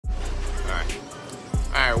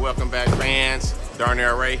Alright, welcome back fans.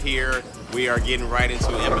 Darnail right here. We are getting right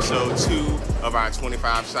into episode 2 of our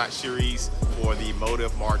 25-shot series for the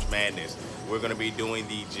Motiv March Madness. We're going to be doing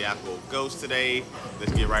the Jackal Ghost today.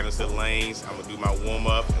 Let's get right into the lanes. I'm going to do my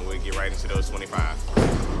warm-up and we'll get right into those 25.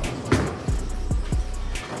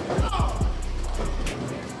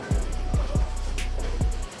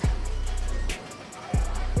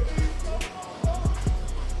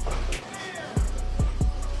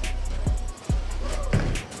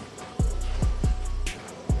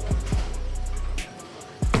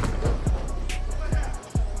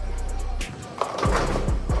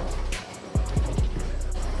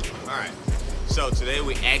 So today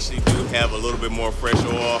we actually do have a little bit more fresh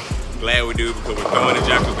oil. Glad we do because we're throwing the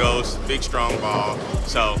Jackal Ghost, big strong ball.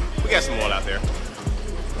 So we got some oil out there.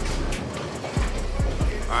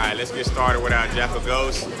 All right, let's get started with our Jackal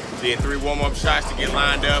Ghost. Did 3 warm-up shots to get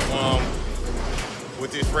lined up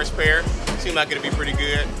with this fresh pair. Seemed like it'll be pretty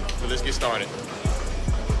good, so let's get started.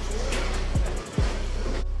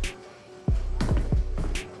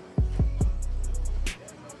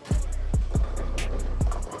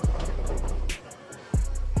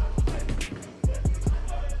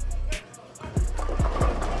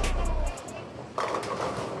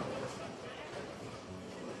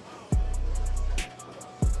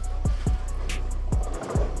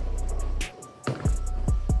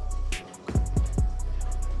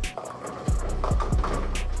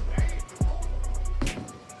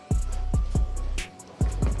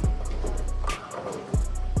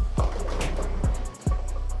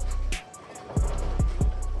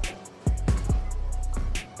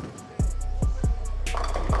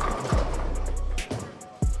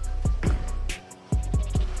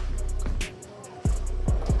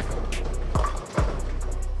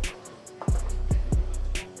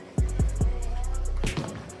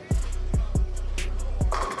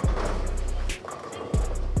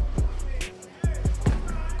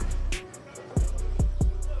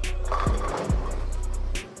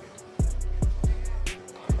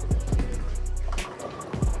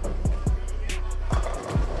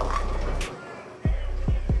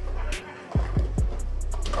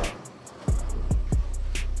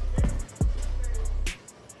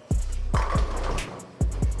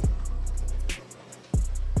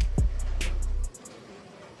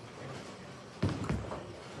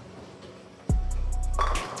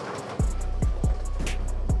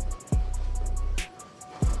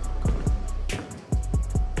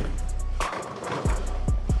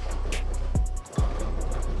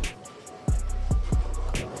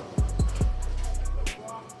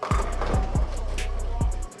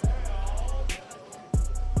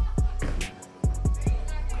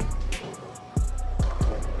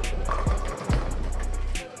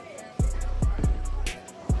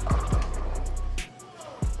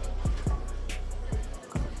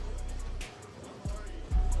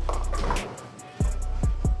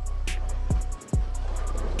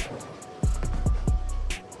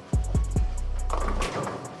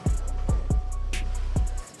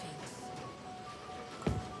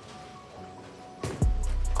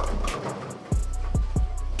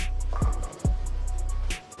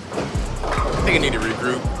 I think I need to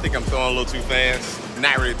regroup. I think I'm throwing a little too fast.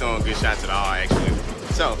 Not really throwing good shots at all, actually.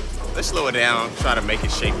 So let's slow it down, try to make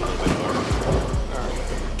it shake a little bit more.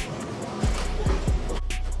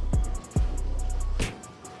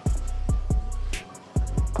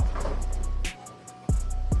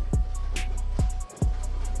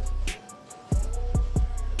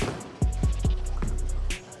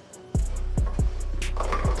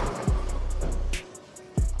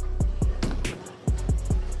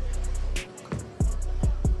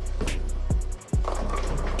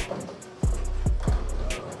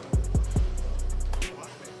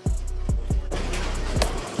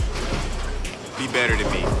 Be better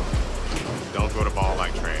than me. Don't throw the ball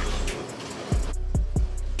like trash.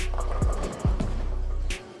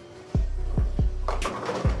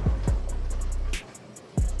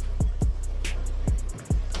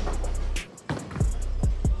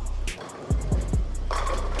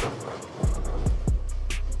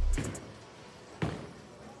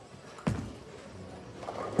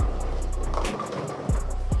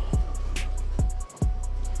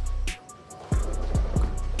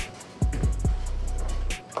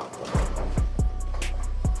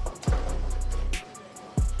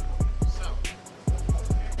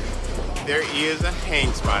 There is a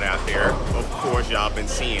hang spot out there. Of course, y'all been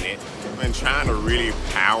seeing it. I've been trying to really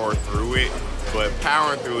power through it, but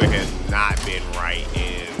powering through it has not been right,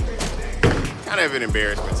 and kind of an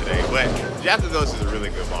embarrassment today. But Jackal Ghost is a really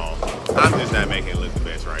good ball. I'm just not making it look the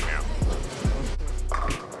best right now.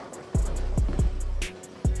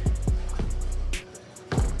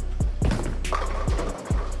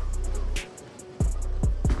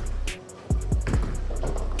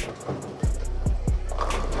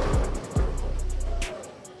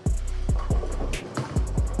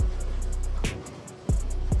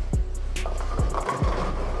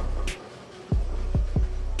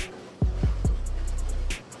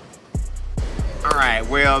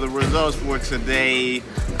 Alright, well, the results for today,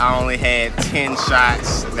 I only had 10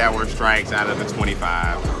 shots that were strikes out of the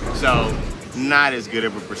 25. So, not as good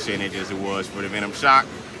of a percentage as it was for the Venom Shock.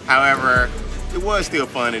 However, it was still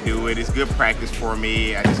fun to do it. It's good practice for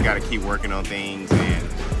me. I just got to keep working on things and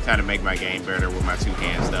trying to make my game better with my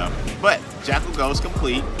two-hand stuff. But Jackal Ghost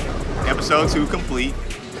complete, episode 2 complete,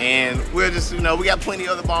 and we'll just, you know, we got plenty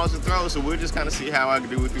of other balls to throw, so we'll just kind of see how I can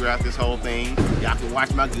do it throughout this whole thing. Y'all can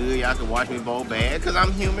watch my good, y'all can watch me bowl bad, because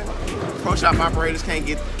I'm human. Pro shop operators can't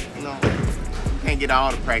get, you know, can't get all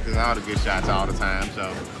the practice, all the good shots all the time,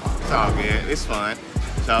 so it's all good. It's fun.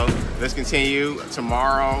 So let's continue.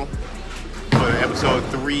 Tomorrow, for episode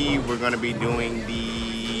 3, we're going to be doing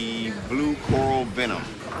the Blue Coral Venom.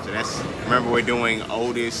 So that's, remember, we're doing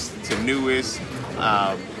oldest to newest.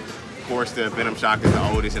 Of course, the Venom Shock is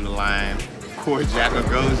the oldest in the line. Of course, Jackal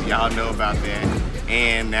Ghost, y'all know about that.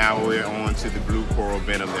 And now we're on to the Blue Coral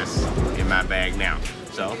Venom that's in my bag now.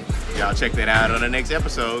 So y'all check that out on the next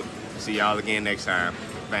episode. See y'all again next time.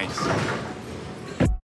 Thanks.